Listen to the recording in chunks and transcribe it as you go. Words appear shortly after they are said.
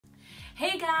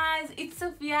Hey guys, it's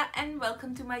Sophia and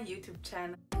welcome to my YouTube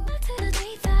channel.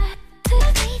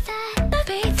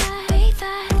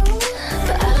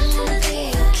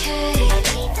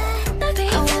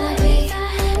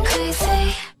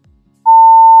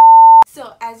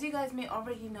 So as you guys may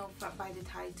already know by the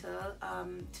title,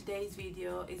 today's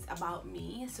video is about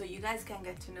me, so you guys can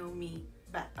get to know me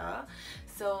better.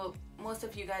 So most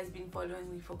of you guys been following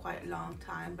me for quite a long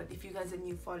time, but if you guys are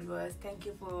new followers, thank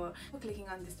you for clicking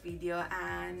on this video,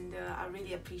 and I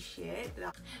really appreciate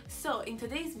that. So in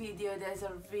today's video there's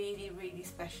a really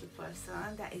special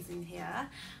person that is in here,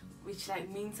 which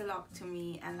means a lot to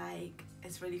me, and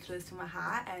it's really close to my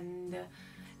heart, and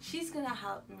she's gonna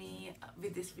help me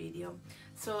with this video.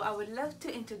 So I would love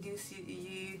to introduce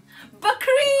you Bakri.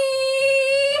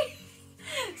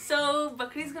 So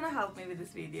Bakri's gonna help me with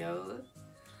this video.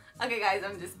 Okay guys,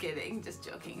 I'm just kidding, just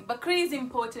joking. Bakri is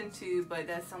important too, but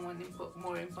there's someone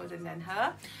more important than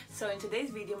her. So in today's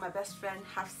video, my best friend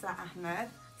Hafsa Ahmed,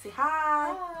 say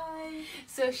hi. Hi.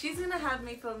 So she's gonna help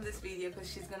me film this video because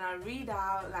she's gonna read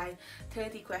out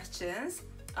 30 questions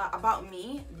about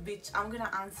me, which I'm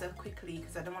gonna answer quickly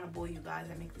because I don't want to bore you guys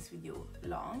and make this video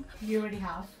long. You already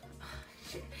have.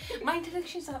 Shit. My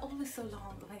introductions are always so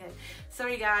long. Oh my god.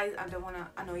 Sorry guys, I don't want to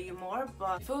annoy you more,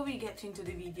 but before we get into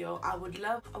the video, I would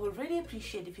really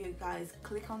appreciate if you guys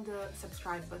click on the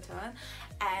subscribe button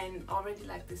and already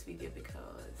like this video,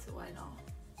 because why not?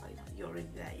 You're already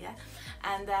there, yeah?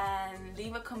 And then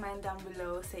leave a comment down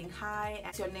below saying hi,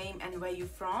 and your name and where you're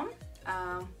from,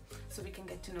 so we can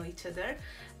get to know each other.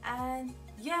 And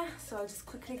yeah, so I'll just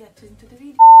quickly get into the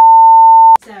video.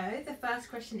 So the first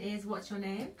question is, what's your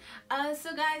name?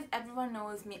 So guys, everyone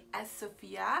knows me as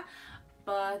Sophia,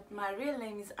 but my real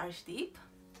name is Arshdeep.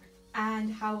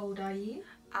 And how old are you?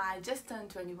 I just turned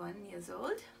 21 years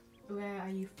old. Where are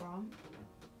you from?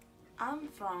 I'm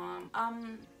from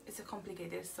it's a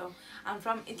complicated, so I'm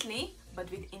from Italy, but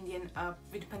with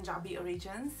with Punjabi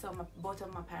origins. So both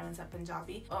of my parents are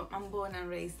Punjabi. I'm born and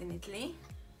raised in Italy.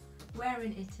 Where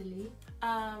in Italy?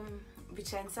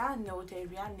 Vicenza, North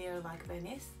area, near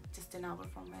Venice, just an hour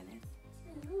from Venice.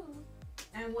 Ooh.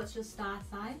 And what's your star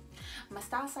sign? My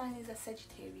star sign is a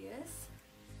Sagittarius.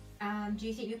 Do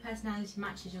you think your personality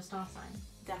matches your star sign?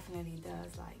 Definitely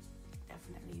does,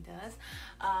 definitely does.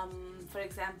 For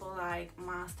example,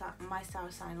 my star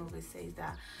sign always says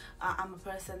that I'm a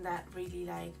person that really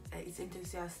is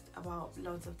enthusiastic about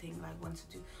loads of things, wants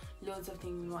to do loads of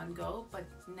things in one go, but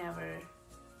never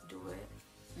do it,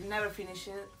 never finish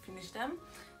them,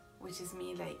 which is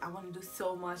me. I want to do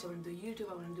so much. I want to do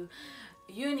YouTube, I want to do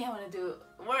uni, I want to do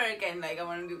work, and I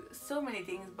want to do so many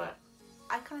things, but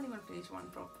I can't even finish one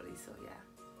properly. So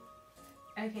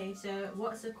yeah. Okay, so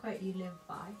what's the quote you live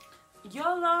by?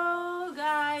 YOLO,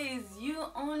 guys, you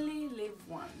only live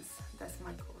once. That's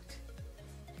my quote.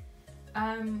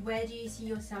 Where do you see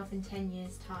yourself in 10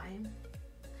 years time?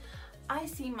 I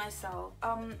see myself,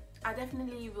 I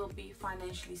definitely will be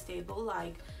financially stable.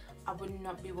 I would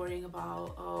not be worrying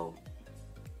about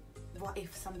what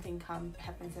if something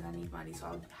happens and I need money. So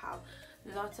I'll have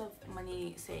lots of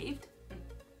money saved.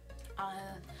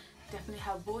 Definitely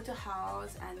have bought a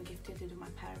house and gifted it to my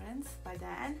parents by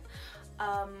then,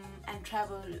 and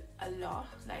travel a lot.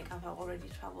 I've already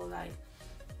traveled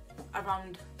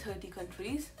around 30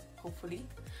 countries, hopefully.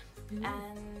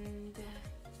 And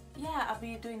yeah, I'll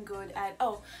be doing good at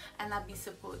and I'll be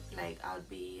supporting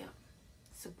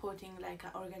an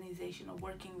organization or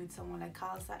working with someone like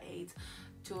Khalsa AIDS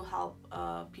to help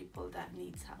people that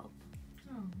needs help.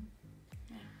 Oh.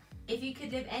 Yeah. If you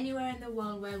could live anywhere in the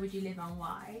world, where would you live and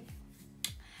why?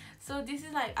 So this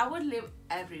is I would live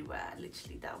everywhere,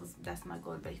 literally. That's my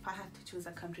goal. But if I had to choose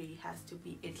a country, it has to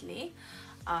be Italy,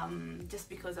 just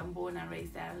because I'm born and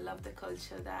raised there. I love the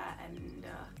culture there, and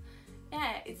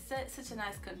yeah, it's such a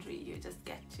nice country. You just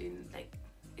get to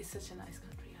it's such a nice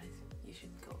country, guys. You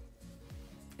should go.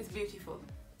 It's beautiful.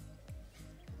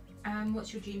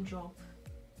 What's your dream job?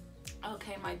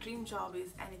 Okay, my dream job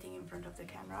is anything in front of the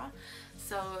camera.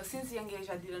 So since a young age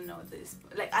I didn't know this,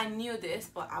 I knew this,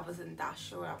 but I wasn't that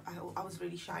sure. I was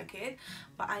really shy kid,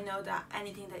 but I know that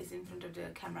anything that is in front of the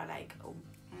camera,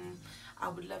 I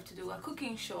would love to do a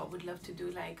cooking show. I would love to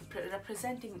do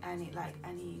representing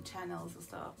any channels or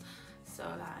stuff. So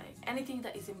anything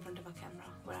that is in front of a camera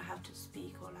where I have to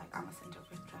speak, or I'm a center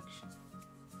of attraction.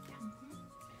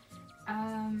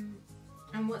 Yeah.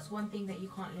 And what's one thing that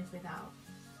you can't live without?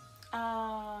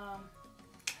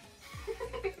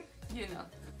 You know.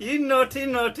 You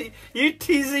naughty. You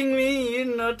teasing me, you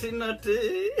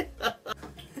naughty.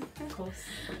 Of course.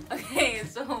 Okay,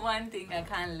 so one thing I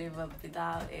can't live up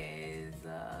without is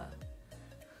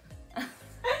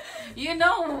You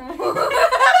know.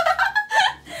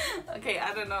 Okay,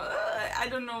 I don't know. I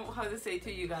don't know how to say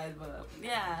to you guys, but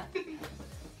yeah.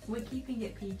 We're keeping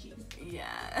it PG.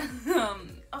 Yeah.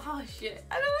 Oh shit.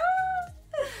 I don't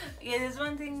know. Yeah, there's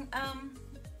one thing.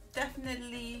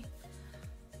 Definitely.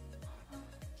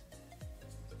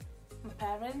 My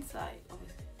parents, like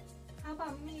obviously. How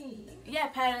about me? Yeah,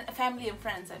 family and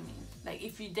friends. I mean, like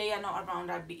if they are not around,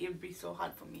 it'd be so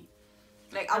hard for me.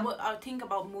 Like I'll think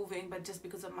about moving, but just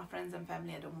because of my friends and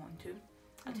family, I don't want to.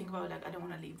 I think about like I don't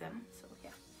want to leave them. So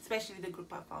yeah, especially the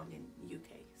group I found in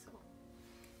UK. So.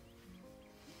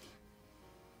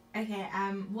 Okay.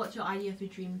 What's your idea for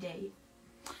dream date?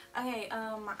 Okay,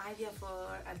 my idea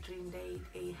for a dream date,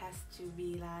 it has to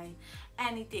be like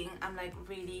anything. I'm like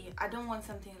really, I don't want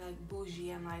something like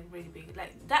bougie and like really big.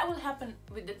 Like that will happen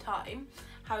with the time.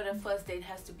 How the first date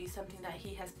has to be something that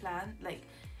he has planned. Like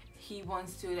he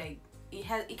wants to like,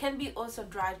 it can be also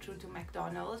drive through to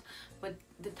McDonald's, but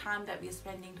the time that we're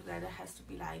spending together has to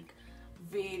be like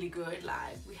really good.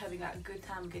 Like we're having a good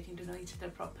time getting to know each other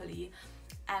properly.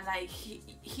 And like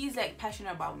he's like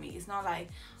passionate about me. It's not like,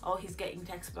 oh, he's getting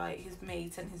texts by his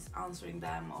mates and he's answering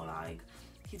them, or like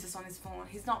he's just on his phone.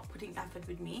 He's not putting effort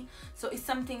with me. So it's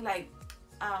something like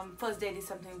first date is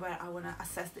something where I want to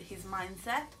assess his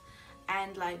mindset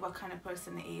and like what kind of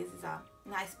person he is. Is a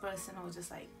nice person or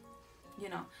just like, you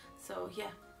know. So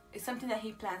yeah, it's something that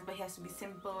he plans, but he has to be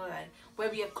simple, like where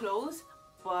we are close.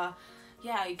 But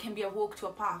yeah, it can be a walk to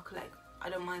a park. Like I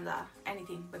don't mind that,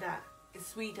 anything, but that is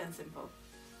sweet and simple.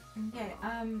 Okay.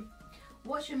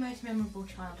 What's your most memorable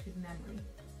childhood memory?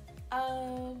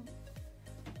 I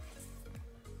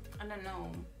don't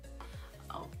know.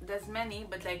 Oh, there's many,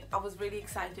 but like I was really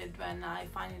excited when I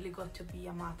finally got to be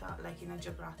a mata, like in a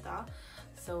Jagrata.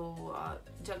 So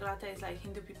Jagrata is like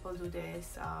Hindu people do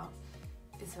this.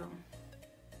 It's I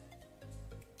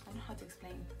don't know how to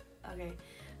explain. Okay,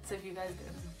 so if you guys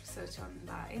search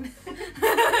online,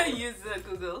 use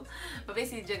Google. But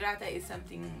basically, Jagrata is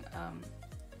something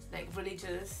like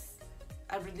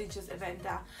a religious event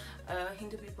that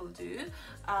Hindu people do,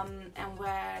 and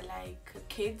where like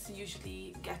kids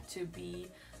usually get to be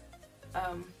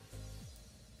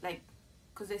like,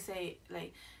 because they say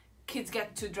like kids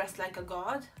get to dress like a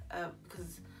god,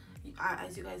 because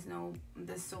as you guys know,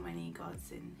 there's so many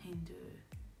gods in Hindu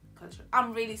culture.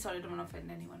 I'm really sorry, I don't want to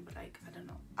offend anyone, but like I don't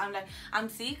know, I'm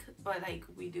Sikh, but like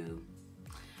we do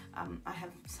I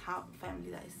have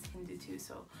family that is Hindu too,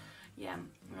 so yeah.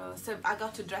 So I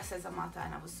got to dress as a mata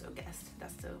and I was so gassed.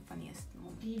 That's the funniest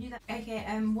moment. Do you do that? Okay.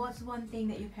 What's one thing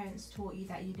that your parents taught you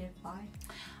that you live by?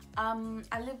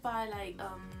 I live by like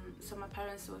so my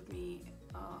parents taught me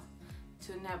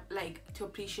to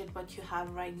appreciate what you have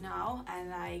right now, and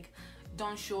like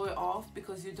don't show it off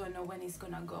because you don't know when it's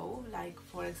gonna go. Like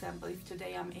for example, if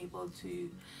today I'm able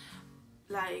to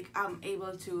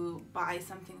buy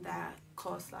something that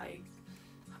costs like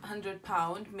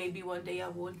 £100, maybe one day I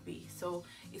won't be. So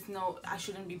I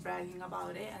shouldn't be bragging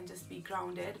about it, and just be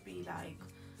grounded, be like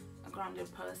a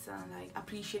grounded person, like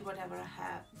appreciate whatever I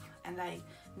have, and like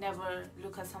never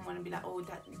look at someone and be like, oh,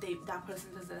 that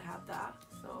person doesn't have that.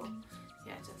 So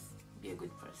yeah, just be a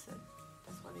good person.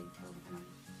 That's what they tell me, and I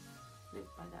live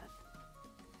by that.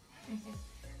 Okay.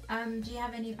 Do you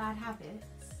have any bad habits?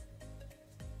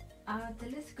 The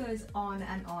list goes on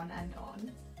and on and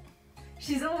on.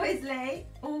 She's always late,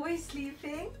 always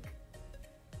sleeping.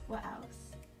 What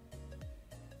else?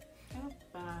 Not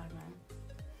bad, man.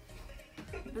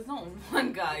 There's not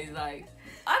one guy like,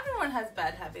 everyone has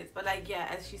bad habits, but like yeah,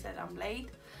 as she said, I'm late.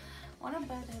 One of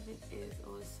bad habits is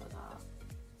also that,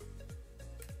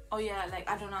 oh yeah, like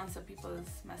I don't answer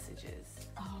people's messages.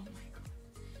 Oh my god.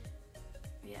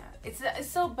 Yeah, it's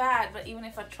so bad, but even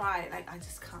if I try, like I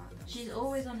just can't. She's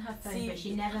always on her phone, See, but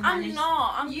she never I'm managed.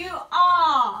 not. You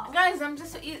are. Guys, I'm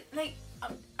just like,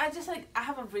 I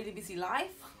have a really busy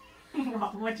life.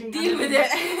 What, watching Deal with it.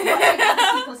 Watching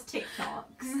other people's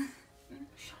TikToks.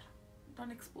 Shut up.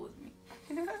 Don't expose me.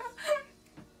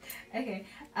 Okay.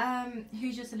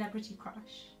 Who's your celebrity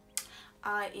crush?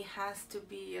 It has to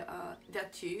be there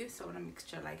too. So a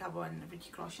mixture. Like I want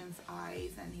Ricky Roshan's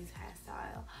eyes and his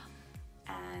hairstyle,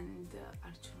 and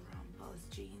Arjun Rampal's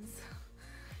jeans.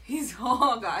 He's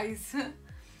hot, guys.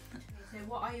 So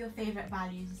what are your favourite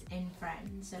values in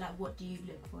friends? So like what do you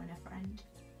look for in a friend?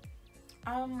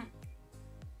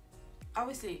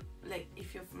 Obviously, like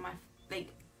if you're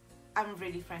I'm a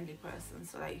really friendly person,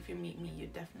 so like if you meet me,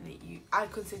 I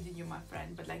consider you my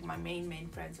friend, but like my main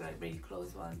friends are like really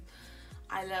close ones.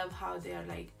 I love how they're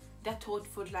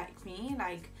thoughtful like me,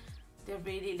 like they're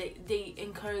really like, they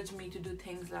encourage me to do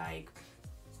things like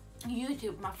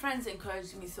YouTube, my friends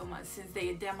encouraged me so much since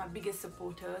they're my biggest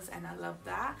supporters, and I love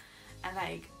that. And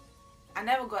like I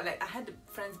never got like, I had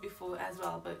friends before as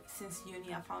well, but since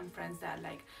uni I found friends that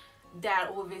like they're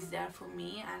always there for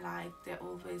me, and like they're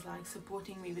always like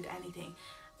supporting me with anything.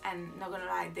 And not gonna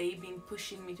lie, they've been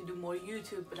pushing me to do more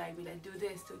YouTube, but I be like, do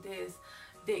this.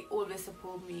 They always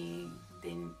support me,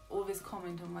 they always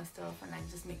comment on my stuff, and like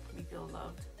just make me feel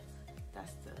loved.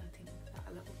 That's the thing that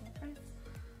I love with my friends.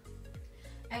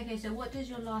 Okay, so what does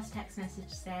your last text message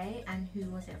say, and who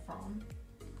was it from?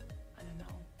 I don't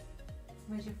know.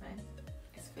 Where's your phone?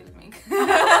 It's filming.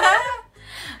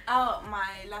 Oh,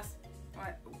 my last.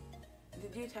 What?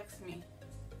 Did you text me?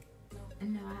 No.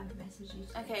 No, I haven't messaged you.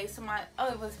 Okay, so my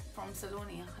it was from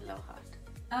Saloni. Hello, heart.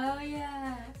 Oh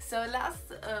yeah. So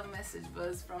last message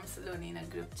was from Saloni in a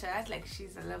group chat. Like,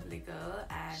 she's a lovely girl,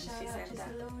 and Shout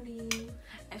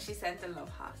she sent a love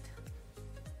heart.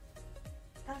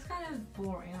 That's kind of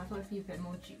boring. I thought it'd be a bit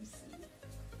more juicy.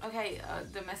 Okay,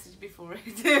 the message before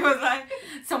it was like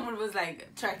someone was like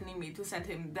threatening me to send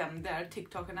them their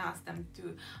TikTok and ask them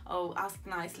to ask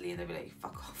nicely, and they'd be like,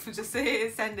 fuck off, just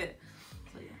send it.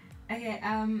 So yeah. Okay,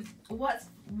 what's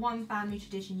one family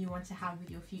tradition you want to have with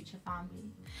your future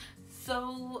family?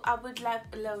 So I would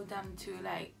love them to,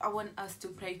 like, I want us to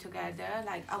pray together.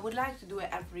 Like, I would like to do it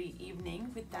every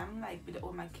evening with them, like with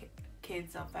all my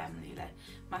kids or family, like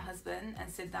my husband, and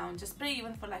sit down, just pray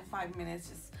even for like 5 minutes,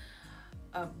 just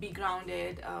be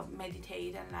grounded,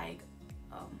 meditate, and like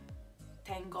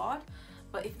thank God.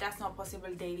 But if that's not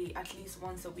possible daily, at least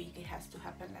once a week it has to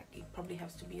happen. Like, it probably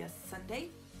has to be a Sunday.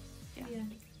 Yeah.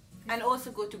 And also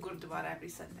go to Gurdwara every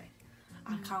Sunday.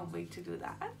 I can't wait to do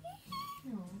that.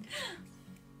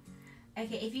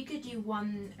 Okay, if you could do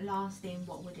one last thing,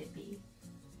 what would it be?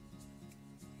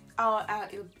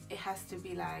 It has to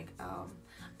be like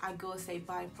I go say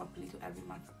bye properly to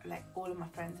all of my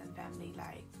friends and family,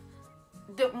 like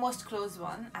the most close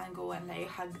one, and go and like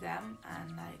hug them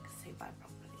and like say bye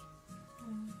properly.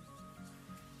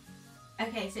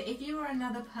 Okay, so if you were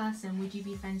another person, would you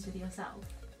be friends with yourself?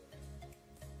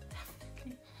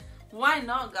 Definitely. Why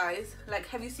not, guys? Like,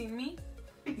 have you seen me?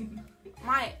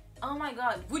 Oh my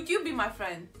god, would you be my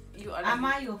friend? You are. Am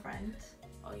I your friend?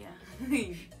 Oh yeah.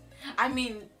 I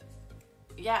mean,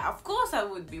 yeah, of course I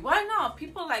would be. Why not?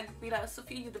 People like be like,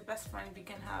 Sophia, you're the best friend we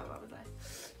can have. I was like,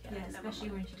 yeah, especially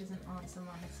when she doesn't answer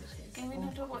my messages. Can we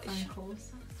not talk about phone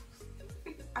calls?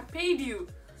 I paid you.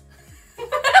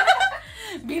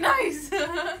 Be nice.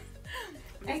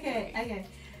 Okay.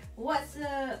 What's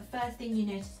the first thing you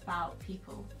notice about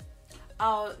people?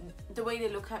 The way they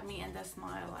look at me and they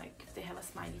smile, like if they have a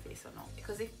smiley face or not.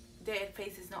 Because if their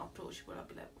face is not approachable, I'll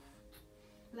be like,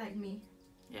 like me.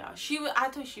 Yeah, I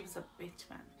thought she was a bitch,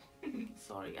 man.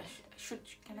 Sorry, I should.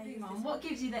 Can I use this? What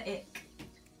gives you the ick?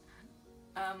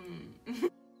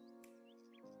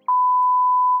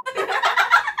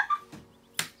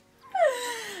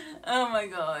 Oh my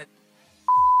god.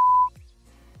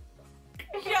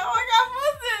 Yeah, oh my god,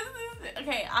 what's this?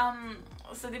 Okay,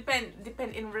 so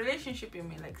depend in relationship, you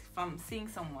mean, like if I'm seeing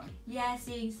someone? Yeah,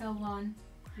 seeing someone,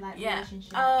 like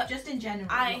relationship. Just in general.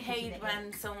 I hate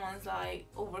when someone's like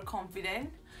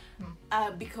overconfident.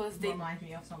 Because they remind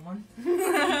me of someone.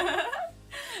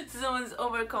 So someone's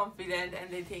overconfident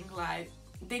and they think like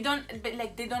they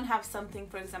don't have something.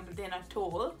 For example, they're not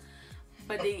tall,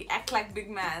 but they act like big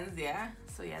mans. Yeah.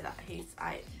 So yeah,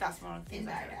 that's one of the things.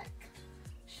 Indirect.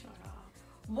 Shut up.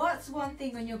 What's one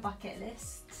thing on your bucket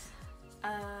list?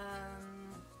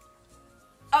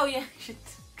 Oh yeah, shit.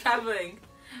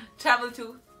 Travel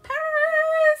to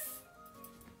Paris.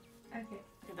 Okay.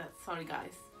 Sorry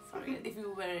guys. Sorry if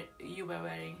you were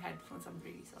wearing headphones. I'm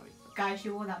really sorry. Guys,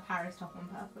 you wore that Paris top on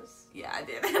purpose. Yeah, I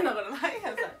did. I'm not gonna lie. I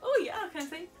was like, oh yeah, can I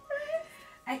say?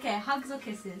 Okay, hugs or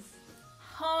kisses?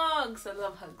 Hugs. I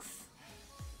love hugs.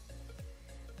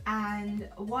 And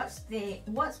what's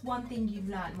one thing you've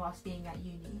learned whilst being at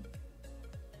uni?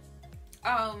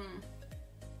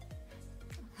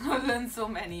 I've learned so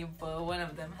many, but one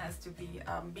of them has to be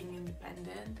being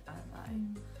independent and like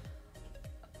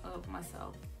love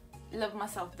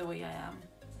myself the way I am,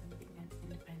 and being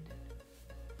independent.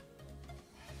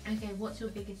 Okay, what's your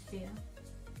biggest fear?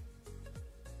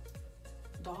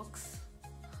 Dogs.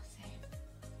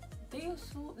 Same.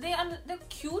 They're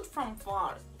cute from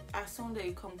far. As soon as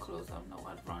they come close, I know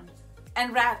I'd run.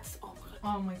 And rats.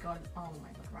 Oh my god,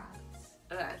 rats.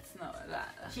 Rats, no,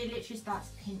 rats. She literally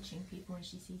starts pinching people when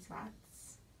she sees rats.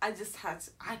 I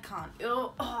can't.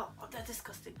 Oh, they're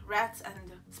disgusting. Rats, and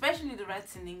especially the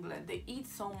rats in England, they eat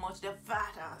so much, they're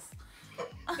fat ass.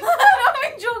 I don't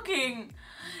even joking.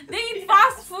 They eat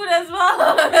fast food as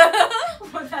well.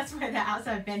 Well, that's why they're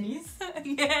outside Benny's.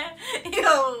 Yeah.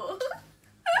 Yo.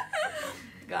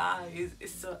 Guys,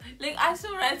 it's so like I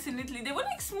saw rats in Italy. They were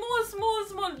like small.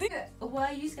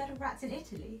 Were you scared of rats in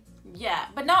Italy? Yeah,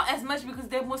 but not as much because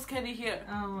they're more scary here.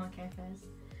 Oh, okay, first.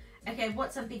 Okay,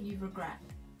 what's something you regret?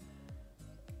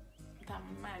 There are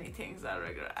many things I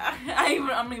regret.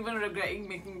 I'm even regretting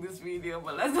making this video,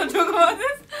 but let's not talk about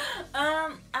this.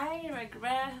 I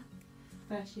regret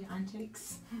First year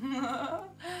antics.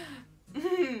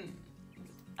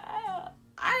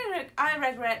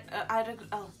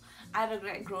 I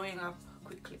regret growing up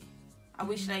quickly. I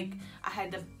wish like I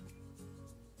had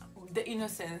the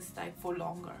innocence like for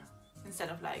longer instead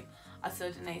of like a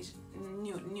certain age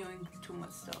knowing too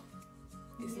much stuff.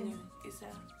 Is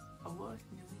that a word?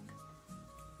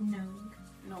 Knowing.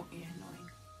 No, yeah, knowing.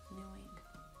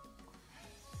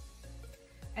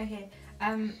 Okay.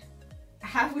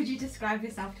 How would you describe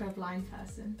yourself to a blind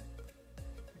person?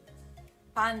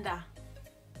 Panda.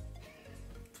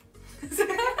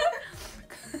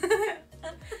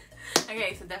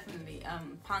 Okay, so definitely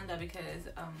panda because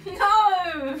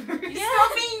No! Yeah.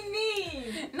 Stop being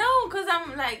mean! no, because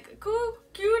I'm like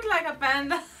cute like a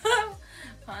panda.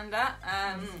 Panda.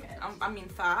 I mean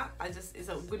fat. It's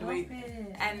a good way.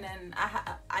 And then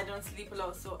I don't sleep a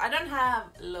lot, so I don't have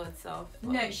lots of.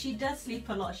 No, she does sleep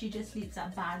a lot. She just sleeps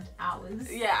at bad hours.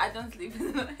 Yeah, I don't sleep.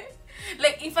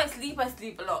 Like if I sleep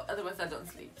a lot. Otherwise, I don't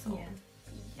sleep. So Yeah.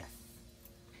 yes.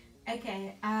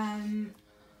 Okay.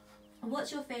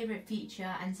 What's your favorite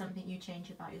feature and something you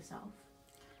change about yourself?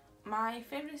 My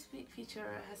favorite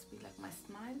feature has to be like my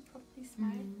smile, probably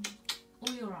smile.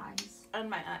 Or your eyes. And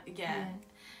my yeah.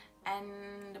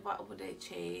 And what would I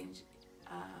change?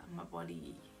 My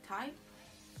body type.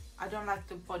 I don't like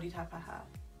the body type I have.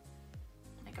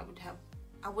 Like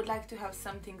I would like to have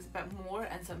some things but more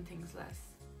and some things less.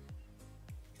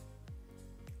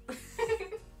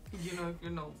 You know if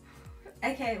you know.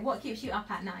 Okay, what keeps you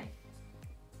up at night?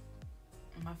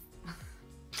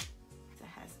 It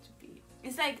has to be.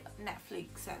 It's like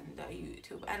Netflix and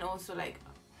YouTube, and also like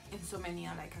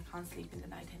insomnia. Like I can't sleep in the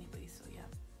night anyway. So yeah.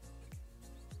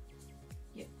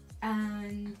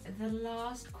 And the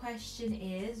last question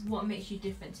is, what makes you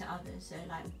different to others? So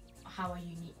like, how are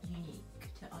you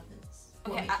unique to others?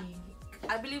 What Okay, makes you unique?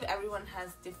 I believe everyone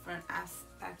has different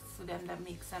aspects to them that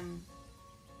makes them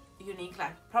unique.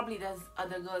 Like probably there's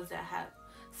other girls that have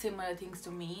similar things to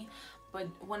me, but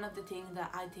one of the things that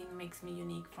I think makes me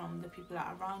unique from the people that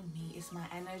are around me is my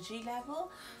energy level.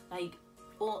 Like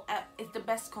it's the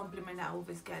best compliment I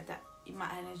always get, that my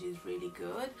energy is really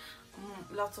good.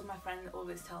 Lots of my friends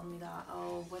always tell me that,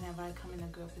 oh, whenever I come in a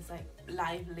group it's like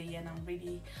lively and I'm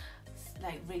really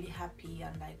happy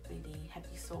and like really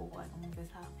happy soul and I'm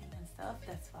always laughing and stuff.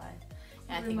 That's why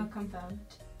I think confirmed.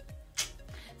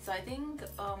 so. I think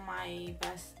my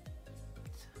best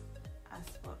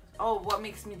what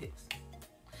makes me this.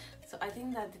 So I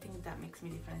think that the thing that makes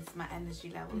me different is my energy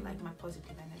level, like my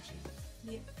positive energy.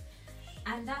 Yeah.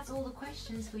 And that's all the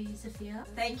questions for you, Sophia.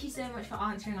 Thank you so much for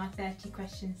answering our 30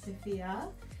 questions, Sophia.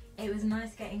 It was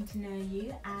nice getting to know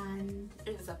you, and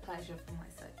it was a pleasure from my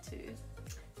side too.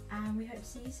 And we hope to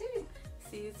see you soon.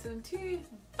 See you soon too.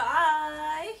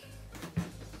 Bye.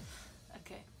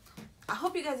 Okay. I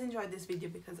hope you guys enjoyed this video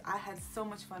because I had so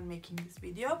much fun making this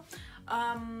video.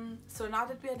 So now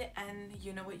that we're at the end,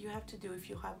 you know what you have to do if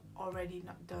you have already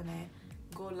not done it.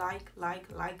 Go like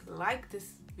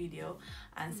this video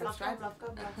and subscribe. Block.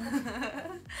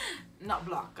 Not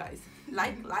block, guys.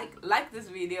 Like this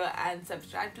video and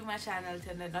subscribe to my channel.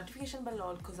 Turn the notification bell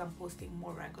on because I'm posting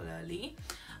more regularly.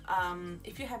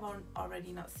 If you have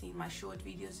already not seen my short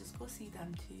videos, just go see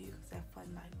them too because they're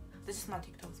fun. Like this is my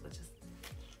TikToks, but just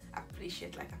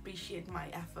appreciate my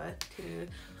effort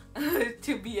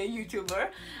to be a YouTuber.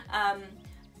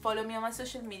 Follow me on my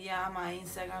social media. My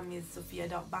Instagram is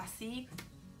Sophia.Bassi.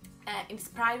 It's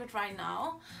private right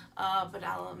now, but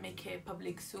I'll make it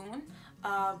public soon.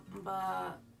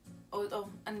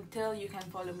 Until you can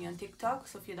follow me on TikTok,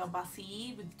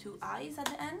 Sophia.Bassi with 2 I's at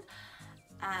the end.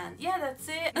 And yeah, that's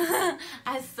it. I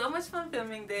had so much fun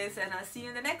filming this, and I'll see you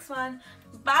in the next one.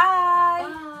 Bye.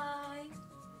 Bye.